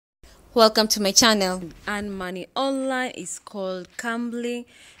Welcome to my channel. Earn money online is called Cambly.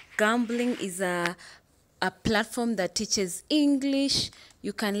 Gambling is a platform that teaches English.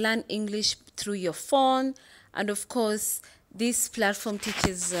 You can learn English through your phone, and of course this platform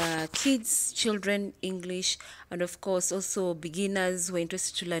teaches kids, children English, and of course also beginners who are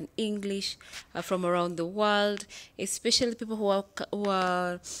interested to learn English from around the world, especially people who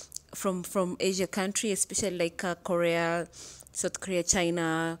are from Asia country, especially like Korea, South Korea,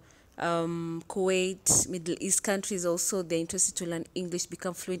 China, Kuwait, Middle East countries. Also they're interested to learn English,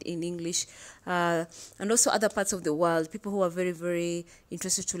 become fluent in English, and also other parts of the world. People who are very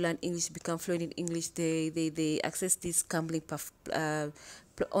interested to learn English, become fluent in English, they access this Cambly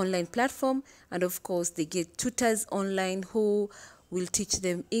online platform, and of course they get tutors online who will teach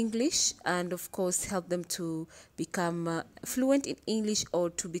them English, and of course help them to become fluent in English,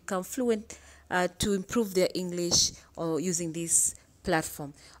 or to become fluent to improve their English, or using this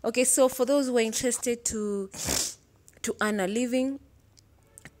platform. Okay, so for those who are interested to earn a living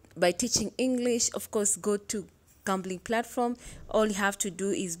by teaching English, of course go to Cambly platform. All you have to do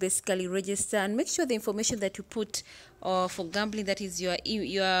is basically register and make sure the information that you put for gambling, that is your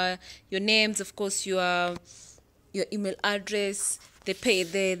names, of course your email address, the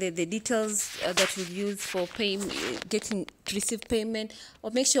details that you use for getting to receive payment,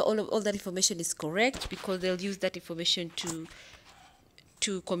 or make sure all that information is correct, because they'll use that information to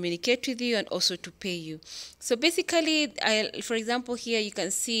communicate with you and also to pay you. So basically, for example, here you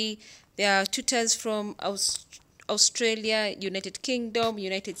can see there are tutors from Australia, United Kingdom,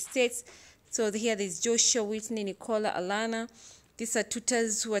 United States. So here there's Joshua, Whitney, Nicola, Alana. These are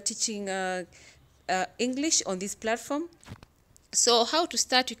tutors who are teaching English on this platform. So how to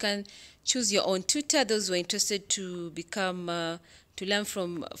start? You can choose your own tutor, those who are interested to become to learn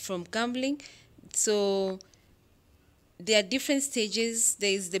from gambling. So there are different stages.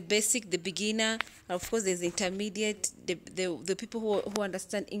 There is the basic, the beginner, and of course there's the intermediate, the people who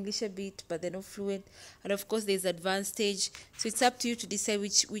understand English a bit but they're not fluent, and of course there's advanced stage. So it's up to you to decide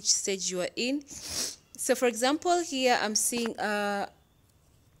which stage you are in. So for example, here I'm seeing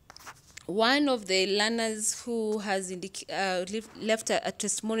one of the learners who has left a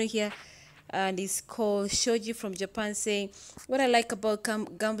testimony here, and is called Shoji from Japan, saying, "What I like about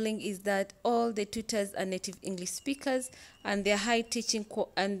gambling is that all the tutors are native English speakers, and their high teaching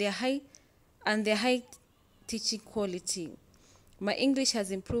teaching quality. My English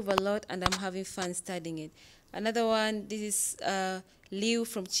has improved a lot, and I'm having fun studying it." Another one, this is Liu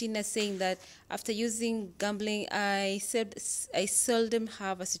from China, saying that after using gambling, I seldom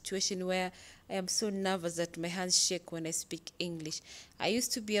have a situation where I am so nervous that my hands shake when I speak English. I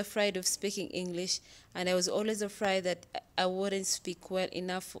used to be afraid of speaking English, and I was always afraid that I wouldn't speak well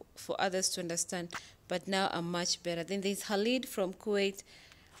enough for others to understand, but now I'm much better. Then there's Khalid from Kuwait,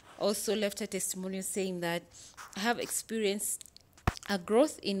 also left a testimonial saying that I have experienced a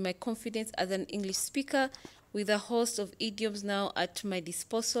growth in my confidence as an English speaker, with a host of idioms now at my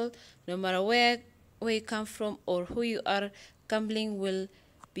disposal. No matter where you come from or who you are, gambling will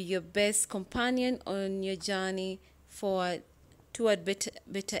be your best companion on your journey toward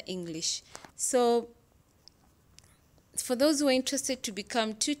better English. So for those who are interested to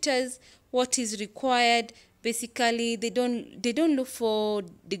become tutors, what is required? Basically, they don't look for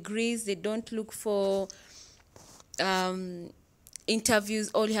degrees, they don't look for interviews.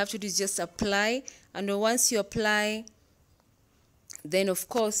 All you have to do is just apply, and once you apply, then of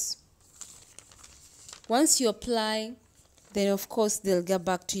course they'll get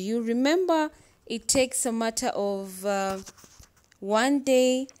back to you. Remember, it takes a matter of 1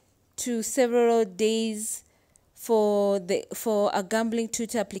 day to several days for a gambling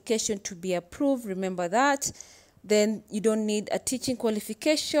tutor application to be approved. Remember that. Then you don't need a teaching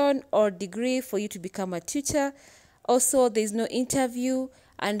qualification or degree for you to become a tutor. Also, there's no interview,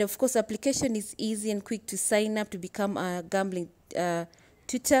 and of course application is easy and quick to sign up to become a gambling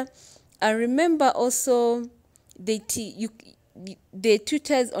tutor. And remember also, the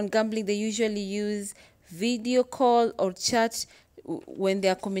tutors on gambling, they usually use video call or chat when they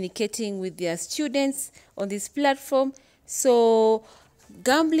are communicating with their students on this platform. So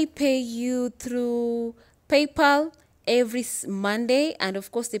Cambly pay you through PayPal every Monday, and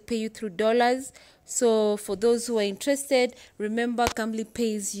of course they pay you through dollars. So for those who are interested, remember Cambly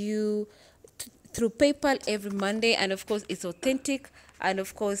pays you through PayPal every Monday, and of course it's authentic, and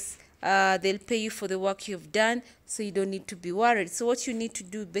of course they'll pay you for the work you've done, so you don't need to be worried. So what you need to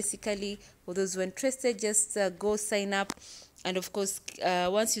do, basically, for those who are interested, just go sign up, and of course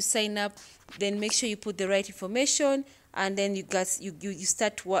once you sign up, then make sure you put the right information, and then you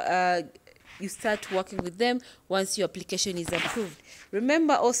start working with them once your application is approved.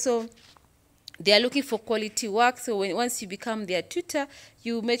 Remember also, they are looking for quality work. So once you become their tutor,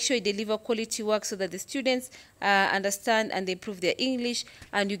 you make sure you deliver quality work so that the students understand and they improve their English,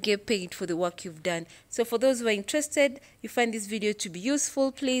 and you get paid for the work you've done. So for those who are interested, you find this video to be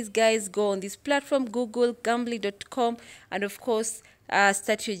useful, please guys go on this platform, Google Cambly.com, and of course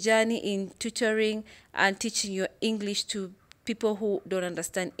start your journey in tutoring and teaching your English to people who don't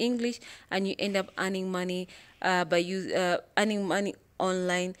understand English, and you end up earning money by earning money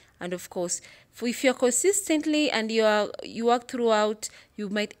online. And of course, if you're consistently and you work throughout, you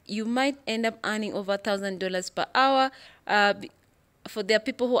might end up earning over $1,000 per hour. For there are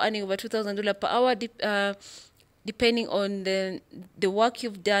people who are earning over $2,000 per hour, depending on the work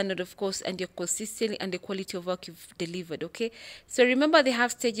you've done, and of course, and your consistency and the quality of work you've delivered. Okay, so remember, they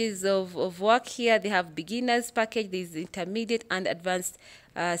have stages of work here. They have beginners package, there's intermediate and advanced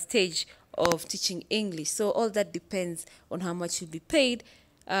stage of teaching English. So all that depends on how much you'll be paid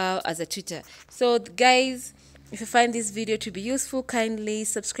as a tutor. So guys, if you find this video to be useful, kindly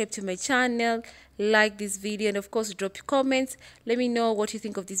subscribe to my channel, like this video, and of course drop your comments. Let me know what you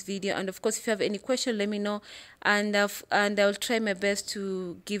think of this video, and of course if you have any question, let me know, and I'll try my best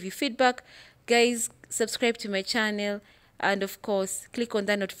to give you feedback. Guys, subscribe to my channel, and of course click on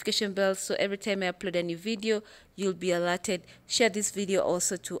that notification bell so every time I upload a new video, you'll be alerted. Share this video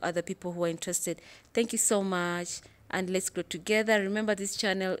also to other people who are interested. Thank you so much, and let's grow together. Remember, this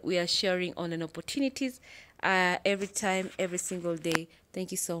channel, we are sharing online opportunities every time, every single day.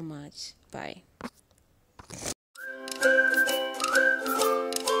 Thank you so much. Bye.